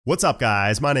What's up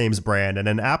guys, my name's Brandon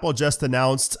and Apple just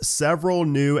announced several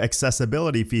new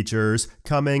accessibility features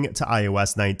coming to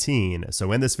iOS 19.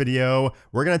 So in this video,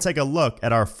 we're going to take a look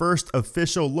at our first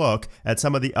official look at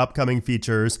some of the upcoming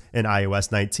features in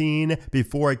iOS 19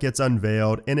 before it gets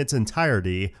unveiled in its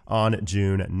entirety on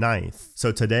June 9th.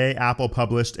 So today, Apple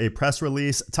published a press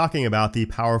release talking about the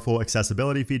powerful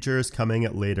accessibility features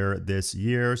coming later this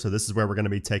year. So this is where we're going to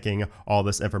be taking all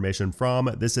this information from.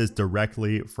 This is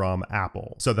directly from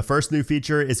Apple. So the first new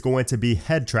feature is going to be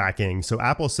head tracking. So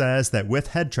Apple says that with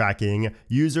head tracking,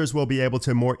 users will be able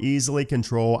to more easily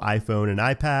control iPhone and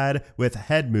iPad with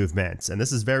head movements. And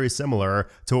this is very similar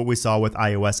to what we saw with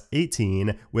iOS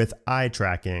 18 with eye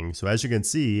tracking. So as you can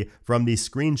see from the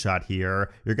screenshot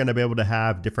here, you're going to be able to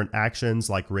have different actions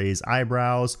like raise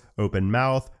eyebrows, open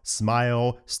mouth,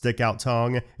 smile, stick out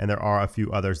tongue, and there are a few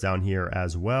others down here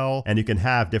as well. And you can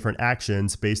have different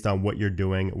actions based on what you're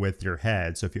doing with your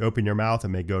head. So if you open your mouth, it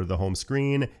may go to the home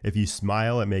screen. If you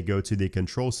smile, it may go to the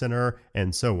control center,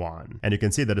 and so on. And you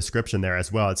can see the description there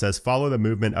as well. It says, follow the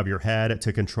movement of your head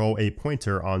to control a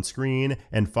pointer on screen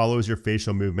and follows your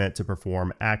facial movement to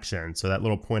perform action. So that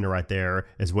little pointer right there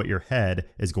is what your head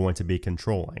is going to be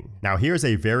controlling. Now here's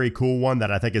a very cool one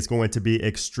that I think is going to be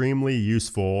extremely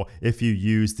useful if you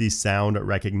use the sound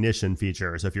recognition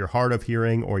feature. So if you're hard of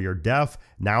hearing or you're deaf,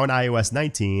 now in iOS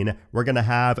 19, we're going to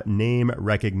have name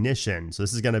recognition. So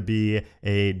this is going to be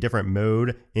a different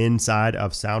mode inside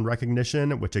of sound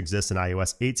recognition, which exists in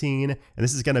iOS 18. And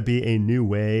this is going to be a new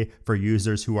way for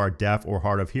users who are deaf or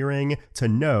hard of hearing to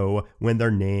know when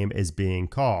their name is being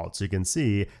called. So you can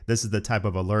see this is the type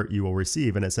of alert you will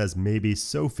receive, and it says maybe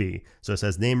Sophie. So it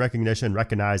says name recognition,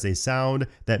 recognize a sound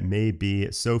that may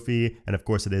be Sophie. And of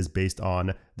course it is based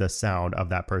on the sound of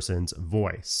that person's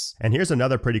voice. And here's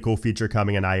another pretty cool feature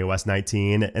coming in iOS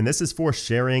 19, and this is for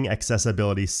sharing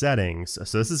accessibility settings.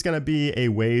 So this is going to be a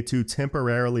way to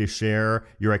temporarily share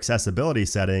your accessibility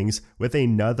settings with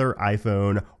another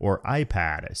iPhone or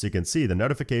iPad. So you can see the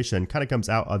notification kind of comes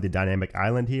out of the dynamic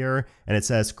island here, and it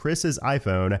says Chris's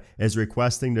iPhone is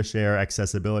requesting to share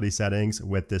accessibility settings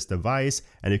with this device,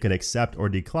 and you can accept or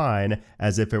decline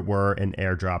as if it were an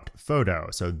AirDropped photo.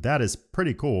 So that is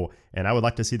pretty cool, and I would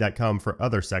like to see that come for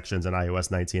other sections in iOS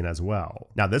 19 as well.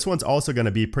 Now this one's also going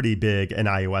to be pretty big in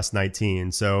iOS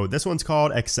 19. So this one's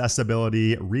called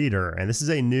Accessibility Reader, and this is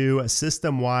a new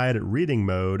system-wide reading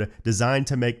mode designed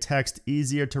to make text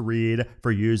easier to read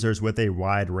for users with a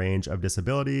wide range of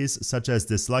disabilities such as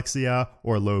dyslexia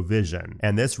or low vision.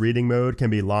 And this reading mode can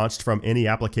be launched from any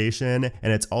application,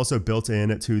 and it's also built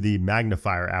in to the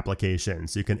Magnifier application,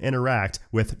 so you can interact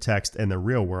with text in the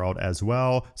real world as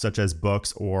well, such as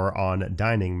books or on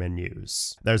dining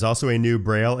menus. There's also a new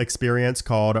Braille experience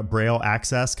called Braille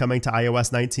Access coming to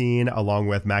iOS 19 along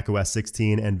with macOS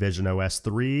 16 and visionOS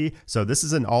 3. So this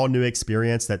is an all new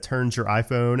experience that turns your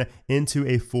iPhone into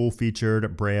a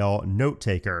full-featured Braille note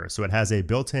taker. So it has a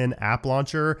built-in app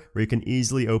launcher where you can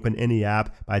easily open any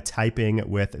app by typing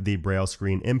with the Braille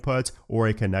screen input or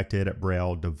a connected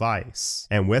Braille device.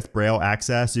 And with Braille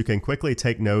Access, you can quickly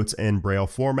take notes in Braille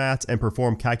format and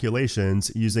perform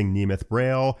calculations using Nemeth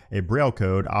Braille, a Braille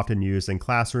code often used in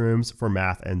classrooms for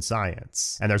math and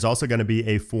science. And there's also going to be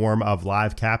a form of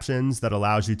live captions that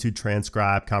allows you to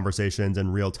transcribe conversations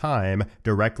in real time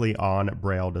directly on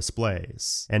Braille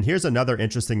displays. And here's another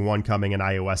interesting one coming in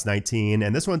iOS 19,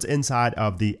 and this one's inside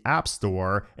of the App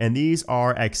Store, and these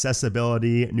are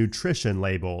accessibility nutrition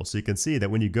labels. So you can see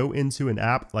that when you go into an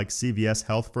app like CVS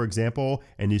Health, for example,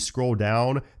 and you scroll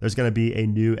down, there's going to be a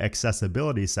new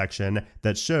accessibility section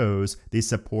that shows the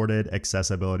supported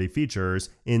accessibility features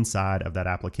inside of that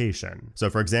application. So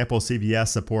for example, CVS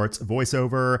supports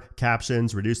voiceover,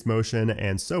 captions, reduced motion,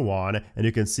 and so on. And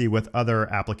you can see with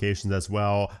other applications as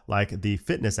well, like the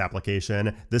fitness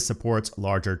application, this supports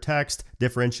larger text,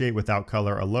 differentiate without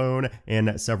color alone,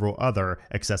 and several other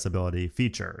accessibility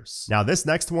features. Now this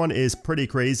next one is pretty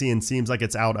crazy and seems like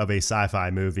it's out of a sci-fi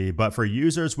movie, but for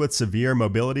users with severe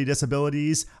mobility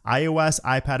disabilities, iOS,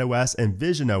 iPadOS, and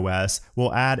visionOS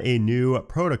will add a new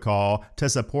protocol to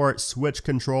support switch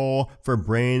control for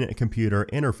brain-computer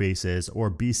interfaces, or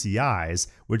BCIs,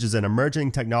 which is an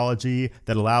emerging technology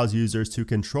that allows users to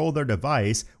control their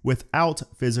device without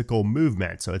physical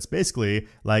movement. So it's basically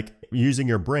like using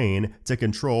your brain to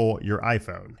control your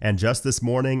iPhone. And just this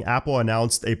morning, Apple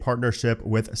announced a partnership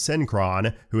with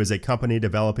Synchron, who is a company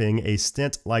developing a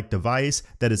stent-like device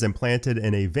that is implanted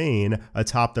in a vein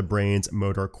atop the brain's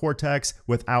motor cortex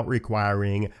without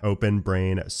requiring open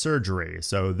brain surgery.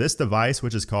 So this device,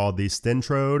 which is called the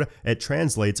Stentrode, it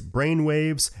translates brain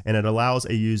waves and it allows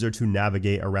a user to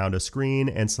navigate around a screen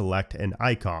and select an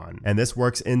icon. And this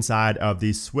works inside of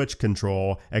the switch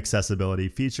control accessibility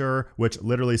feature, which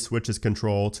literally switches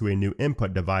control to a new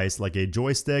input device like a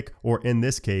joystick, or in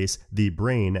this case, the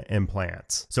brain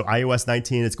implant. So iOS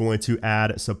 19 is going to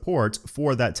add support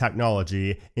for that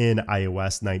technology in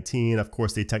iOS 19. Of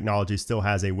course, the technology still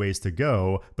has a ways to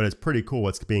go, but it's pretty cool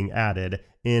it's being added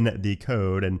in the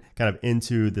code and kind of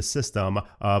into the system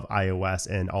of iOS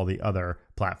and all the other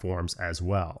platforms as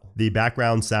well. The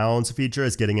background sounds feature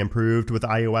is getting improved with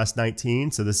iOS 19,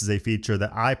 so this is a feature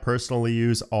that I personally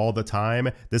use all the time.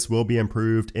 This will be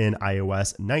improved in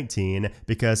iOS 19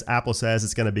 because Apple says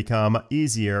it's going to become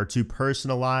easier to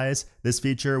personalize this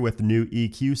feature with new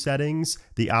EQ settings,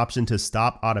 the option to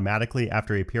stop automatically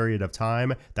after a period of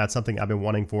time. That's something I've been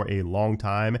wanting for a long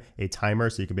time, a timer,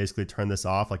 so you can basically turn this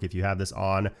off. Like if you have this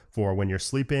on for when you're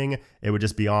sleeping, it would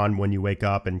just be on when you wake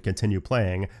up and continue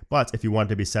playing. But if you want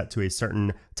to be set to a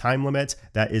certain time limit,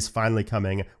 that is finally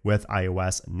coming with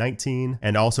iOS 19.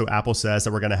 And also Apple says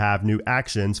that we're going to have new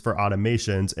actions for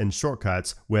automations and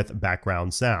shortcuts with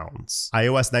background sounds.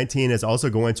 iOS 19 is also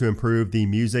going to improve the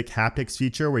music haptics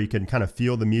feature where you can kind of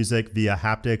feel the music via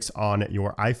haptics on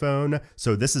your iPhone.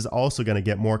 So this is also going to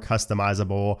get more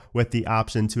customizable with the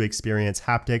option to experience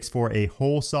haptics for a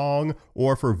whole song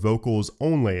or for vocals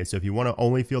only. So if you want to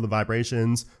only feel the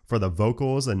vibrations for the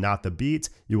vocals and not the beat,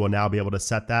 you will now be able to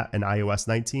set that in iOS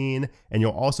 19, and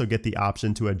you'll also get the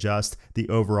option to adjust the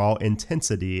overall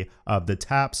intensity of the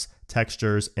taps,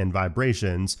 textures, and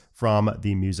vibrations from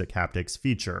the music haptics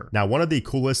feature. Now, one of the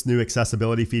coolest new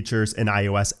accessibility features in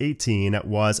iOS 18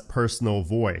 was personal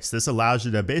voice. This allows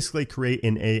you to basically create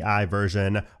an AI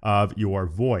version of your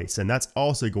voice, and that's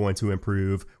also going to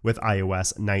improve with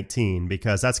iOS 19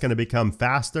 because that's going to become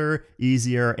faster,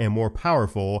 easier, and more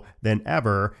powerful than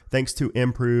ever thanks to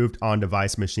improved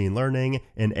on-device machine learning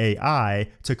and AI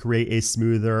to create a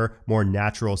smoother, more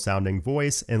natural sounding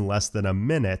voice in less than a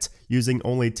minute using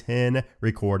only 10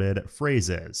 recorded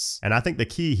phrases. And I think the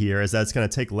key here is that it's going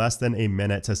to take less than a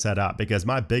minute to set up, because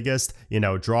my biggest,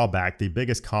 drawback, the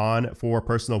biggest con for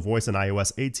personal voice in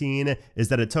iOS 18 is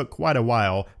that it took quite a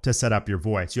while to set up your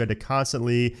voice. You had to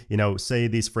constantly, say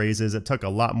these phrases. It took a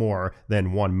lot more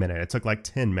than 1 minute. It took like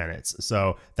 10 minutes.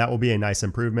 So that will be a nice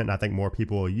improvement. And I think more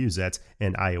people will use it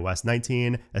in iOS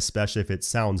 19, especially if it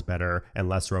sounds better and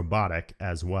less robotic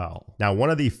as well. Now, one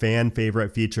of the fan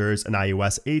favorite features in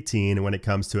iOS 18 when it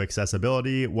comes to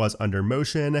accessibility was under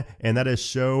motion, and that is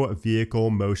show vehicle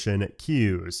motion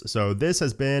cues. So this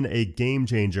has been a game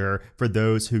changer for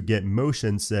those who get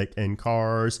motion sick in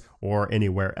cars or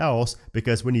anywhere else,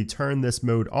 because when you turn this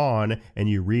mode on and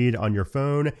you read on your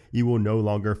phone, you will no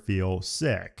longer feel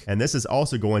sick. And this is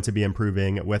also going to be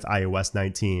improving with iOS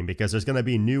 19 because there's going to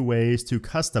be new ways to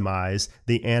customize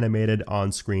the animated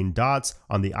on-screen dots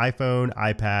on the iPhone,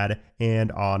 iPad,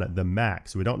 and on the Mac.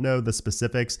 So we don't know the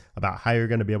specifics about how you're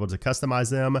going to be able to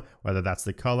customize them, whether that's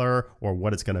the color or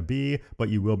what it's going to be, but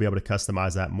you will be able to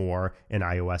customize that more in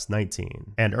iOS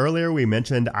 19. And earlier we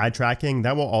mentioned eye tracking.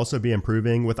 That will also be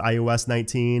improving with iOS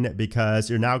 19 because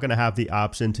you're now going to have the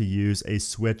option to use a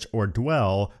switch or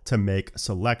dwell to make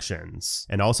selections.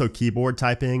 And also keyboard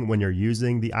typing when you're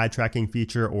using the eye tracking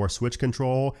feature or switch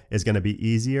control is going to be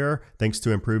easier thanks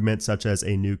to improvements such as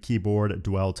a new keyboard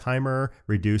dwell timer,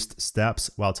 reduced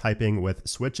steps while typing with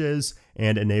switches,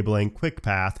 and enabling Quick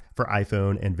Path for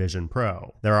iPhone and Vision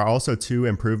Pro. There are also two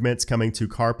improvements coming to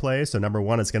CarPlay. So number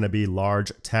one is going to be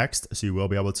large text. So you will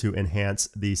be able to enhance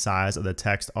the size of the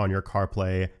text on your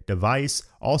CarPlay device.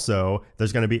 Also,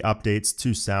 there's going to be updates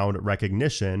to sound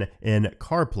recognition in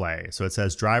CarPlay. So it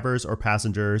says drivers or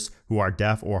passengers who are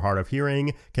deaf or hard of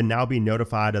hearing can now be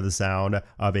notified of the sound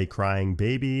of a crying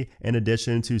baby, in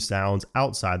addition to sounds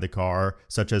outside the car,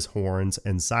 such as horns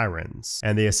and sirens.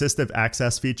 And the assistive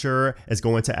access feature is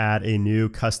going to add a new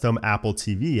custom Apple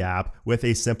TV app with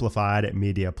a simplified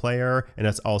media player, and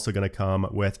it's also going to come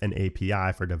with an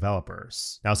API for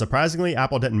developers. Now, surprisingly,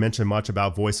 Apple didn't mention much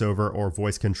about voiceover or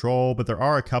voice control, but there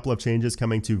are a couple of changes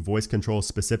coming to voice control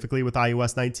specifically with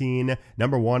iOS 19.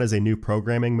 Number one is a new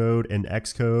programming mode in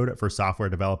Xcode for software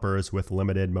developers with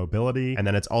limited mobility, and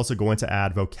then it's also going to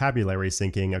add vocabulary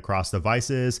syncing across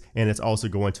devices, and it's also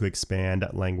going to expand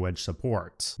language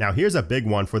support. Now, here's a big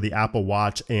one for the Apple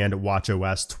Watch and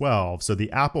watchOS 12. So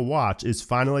the Apple Watch is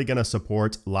finally going to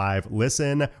support live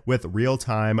listen with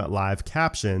real-time live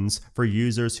captions for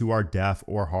users who are deaf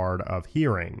or hard of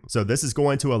hearing. So this is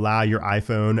going to allow your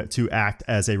iPhone to act act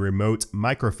as a remote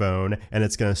microphone, and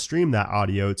it's going to stream that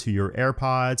audio to your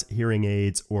AirPods, hearing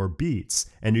aids, or Beats.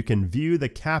 And you can view the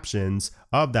captions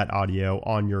of that audio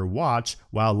on your watch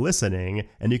while listening,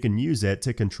 and you can use it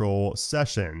to control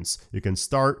sessions. You can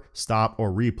start, stop,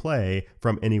 or replay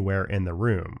from anywhere in the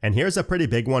room. And here's a pretty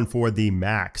big one for the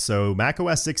Mac. So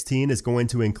macOS 16 is going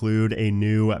to include a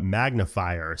new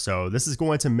Magnifier. So this is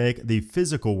going to make the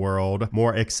physical world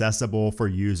more accessible for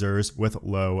users with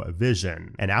low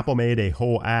vision. And Apple made a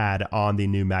whole ad on the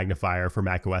new Magnifier for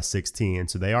macOS 16,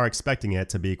 so they are expecting it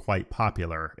to be quite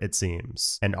popular, it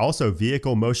seems. And also,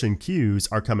 vehicle motion cues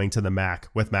are coming to the Mac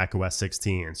with macOS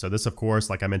 16. So this, of course,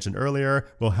 like I mentioned earlier,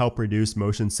 will help reduce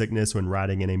motion sickness when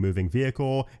riding in a moving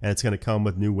vehicle, and it's going to come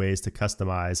with new ways to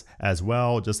customize as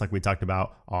well, just like we talked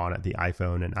about on the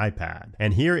iPhone and iPad.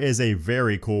 And here is a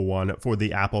very cool one for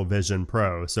the Apple Vision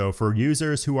Pro. So for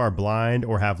users who are blind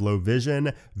or have low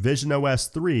vision,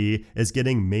 visionOS 3 is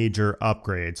getting major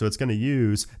upgrades. So it's going to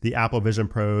use the Apple Vision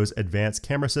Pro's advanced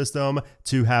camera system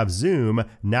to have zoom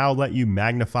now let you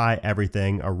magnify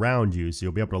everything around you. So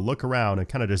you'll be able to look around and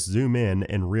kind of just zoom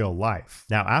in real life.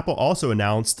 Now, Apple also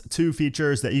announced 2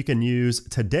 features that you can use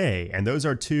today, and those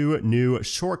are 2 new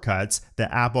shortcuts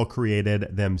that Apple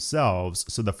created themselves.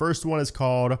 So the first one is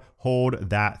called Hold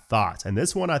That Thought. And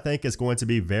this one I think is going to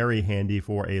be very handy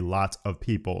for a lot of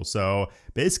people. So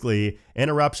basically,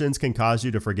 interruptions can cause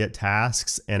you to forget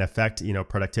tasks and affect,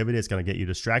 productivity. It's going to get you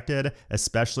distracted,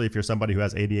 especially if you're somebody who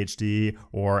has ADHD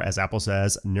or, as Apple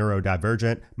says,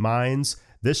 neurodivergent minds.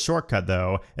 This shortcut,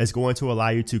 though, is going to allow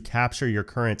you to capture your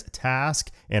current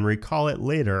task and recall it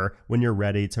later when you're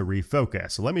ready to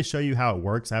refocus. So let me show you how it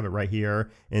works. I have it right here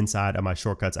inside of my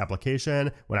Shortcuts application.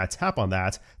 When I tap on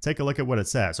that, take a look at what it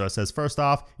says. So it says, first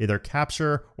off, either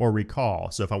capture or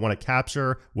recall. So if I want to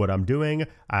capture what I'm doing,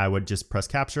 I would just press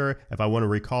capture. If I want to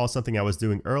recall something I was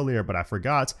doing earlier but I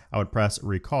forgot, I would press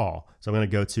recall. So I'm going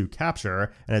to go to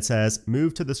capture, and it says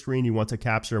move to the screen you want to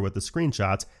capture with the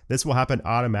screenshot. This will happen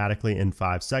automatically in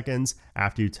 5 seconds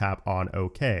after you tap on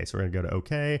OK. So we're going to go to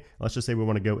OK. Let's just say we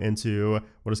want to go into,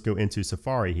 we'll just go into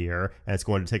Safari here, and it's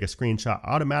going to take a screenshot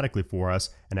automatically for us.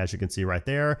 And as you can see right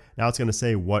there, now it's going to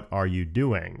say, what are you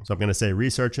doing? So I'm going to say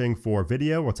researching for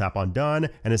video. We'll tap on done,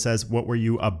 and it says, what were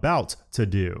you about to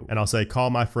do? And I'll say,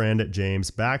 call my friend James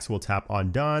back. So we'll tap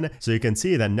on done. So you can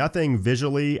see that nothing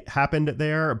visually happened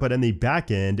there, but in the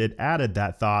back end, it added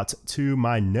that thought to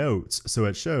my notes. So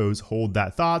it shows hold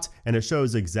that thought, and it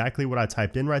shows exactly what I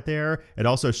typed in right there. It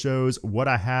also shows what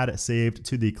I had saved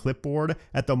to the clipboard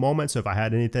at the moment. So if I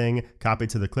had anything copied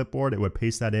to the clipboard, it would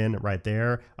paste that in right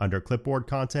there under clipboard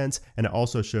contents. And it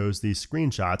also shows the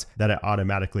screenshots that it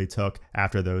automatically took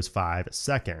after those 5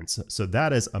 seconds. So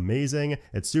that is amazing.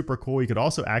 It's super cool. You could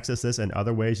also access this in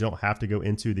other ways. You don't have to go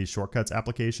into the Shortcuts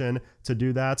application to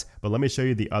do that. But let me show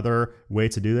you the other way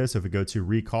to do this. So if we go to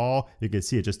recall, you can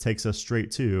see it just takes us straight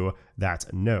to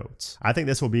that note. I think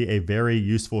this will be a very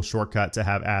useful shortcut to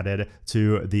have added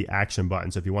to the action button.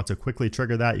 So if you want to quickly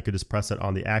trigger that, you could just press it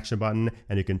on the action button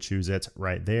and you can choose it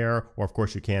right there. Or of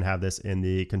course you can have this in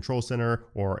the control center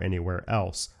or anywhere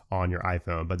else on your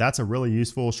iPhone. But that's a really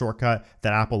useful shortcut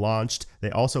that Apple launched.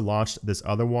 They also launched this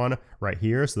other one right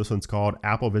here. So this one's called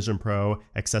Apple Vision Pro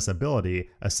Accessibility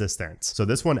Assistant. So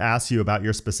this one asks you about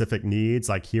your specific needs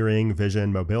like hearing,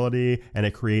 vision, mobility, and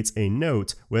it creates a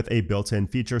note with a built-in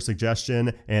feature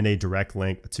suggestion and a direct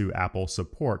link to Apple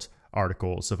support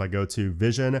articles. So if I go to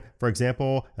vision, for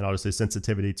example, and I'll just say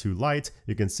sensitivity to light,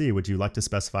 you can see, would you like to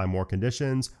specify more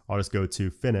conditions? I'll just go to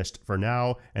finished for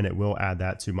now, and it will add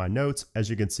that to my notes. As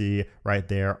you can see right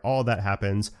there, all that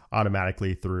happens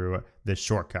automatically through this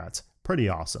shortcut. Pretty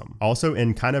awesome. Also,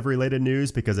 in kind of related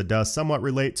news, because it does somewhat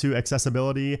relate to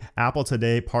accessibility, Apple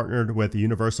today partnered with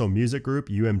Universal Music Group,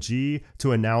 UMG,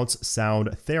 to announce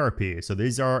Sound Therapy. So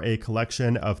these are a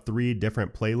collection of 3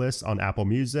 different playlists on Apple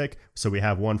Music. So we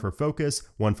have one for focus,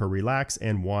 one for relax,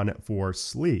 and one for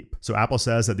sleep. So Apple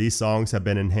says that these songs have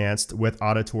been enhanced with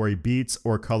auditory beats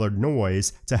or colored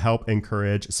noise to help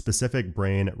encourage specific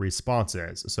brain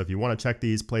responses. So if you want to check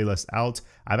these playlists out,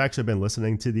 I've actually been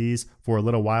listening to these for a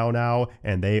little while now,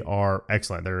 and they are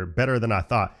excellent. They're better than I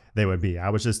thought they would be. I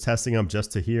was just testing them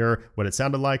just to hear what it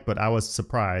sounded like, but I was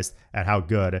surprised at how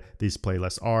good these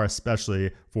playlists are,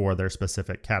 especially for their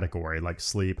specific category like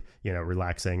sleep,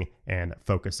 relaxing and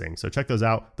focusing. So check those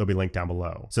out. They'll be linked down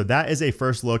below. So that is a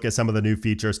first look at some of the new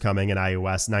features coming in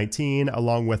iOS 19,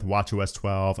 along with watchOS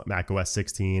 12, macOS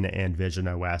 16, and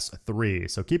visionOS 3.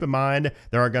 So keep in mind,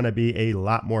 there are going to be a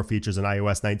lot more features in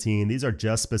iOS 19. These are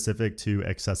just specific to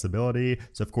accessibility.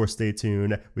 So of course, stay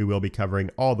tuned. We will be covering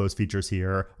all those features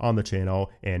here on the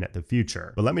channel in the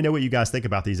future. But let me know what you guys think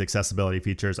about these accessibility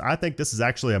features. I think this is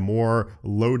actually a more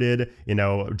loaded,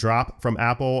 drop from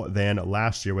Apple than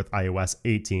last year with iOS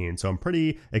 18. So I'm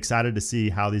pretty excited to see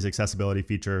how these accessibility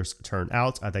features turn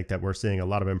out. I think that we're seeing a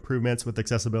lot of improvements with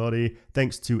accessibility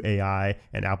thanks to AI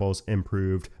and Apple's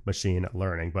improved machine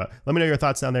learning. But let me know your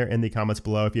thoughts down there in the comments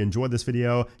below. If you enjoyed this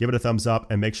video, give it a thumbs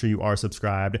up and make sure you are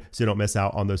subscribed so you don't miss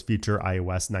out on those future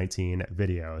iOS 19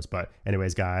 videos. But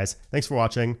anyways, guys, thanks for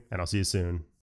watching and I'll see you soon.